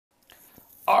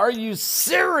Are you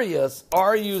serious?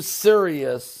 Are you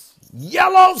serious?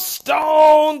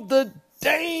 Yellowstone, the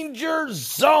danger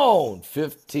zone.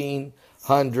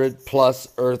 1,500 plus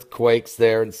earthquakes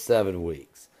there in 7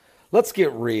 weeks. Let's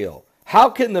get real. How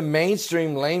can the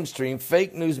mainstream, lamestream,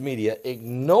 fake news media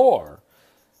ignore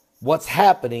what's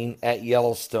happening at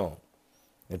Yellowstone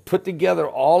and put together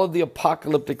all of the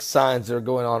apocalyptic signs that are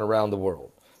going on around the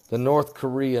world? The North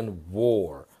Korean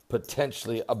war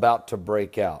potentially about to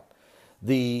break out.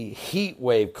 The heat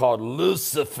wave called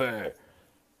Lucifer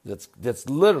that's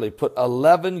literally put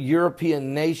 11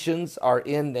 European nations are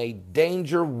in a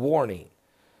danger warning.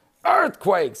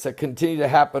 Earthquakes that continue to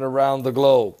happen around the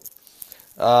globe.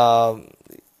 Are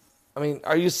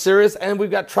you serious? And we've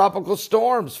got tropical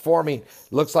storms forming.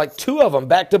 Looks like 2 of them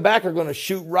back to back are going to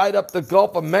shoot right up the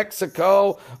Gulf of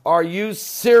Mexico. Are you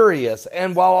serious?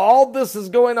 And while all this is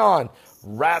going on,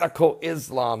 radical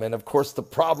Islam and, of course, the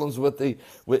problems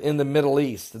in the Middle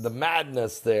East and the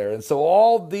madness there. And so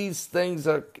all these things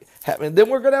are happening. Then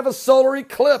we're going to have a solar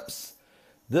eclipse.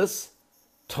 This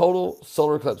total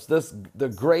solar eclipse, the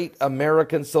great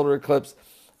American solar eclipse,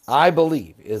 I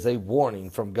believe is a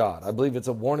warning from God. I believe it's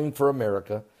a warning for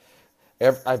America.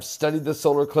 I've studied the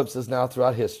solar eclipses now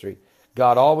throughout history.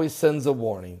 God always sends a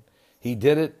warning. He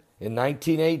did it in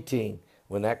 1918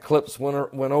 when that eclipse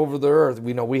went over the earth.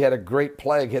 We know we had a great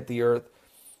plague hit the earth,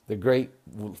 the great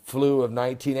flu of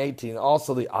 1918.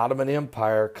 Also, the Ottoman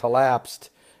Empire collapsed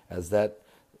as that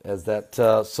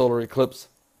solar eclipse.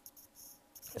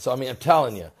 So, I'm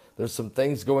telling you, there's some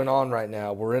things going on right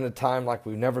now. We're in a time like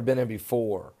we've never been in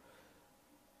before.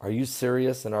 Are you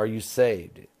serious and are you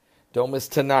saved? Don't miss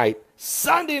tonight,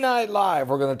 Sunday Night Live.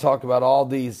 We're going to talk about all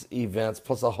these events,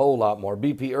 plus a whole lot more.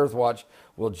 BP Earthwatch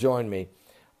will join me.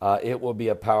 It will be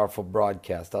a powerful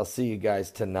broadcast. I'll see you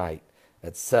guys tonight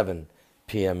at 7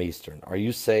 p.m. Eastern. Are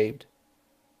you saved?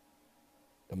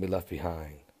 Don't be left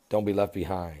behind. Don't be left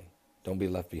behind. Don't be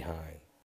left behind.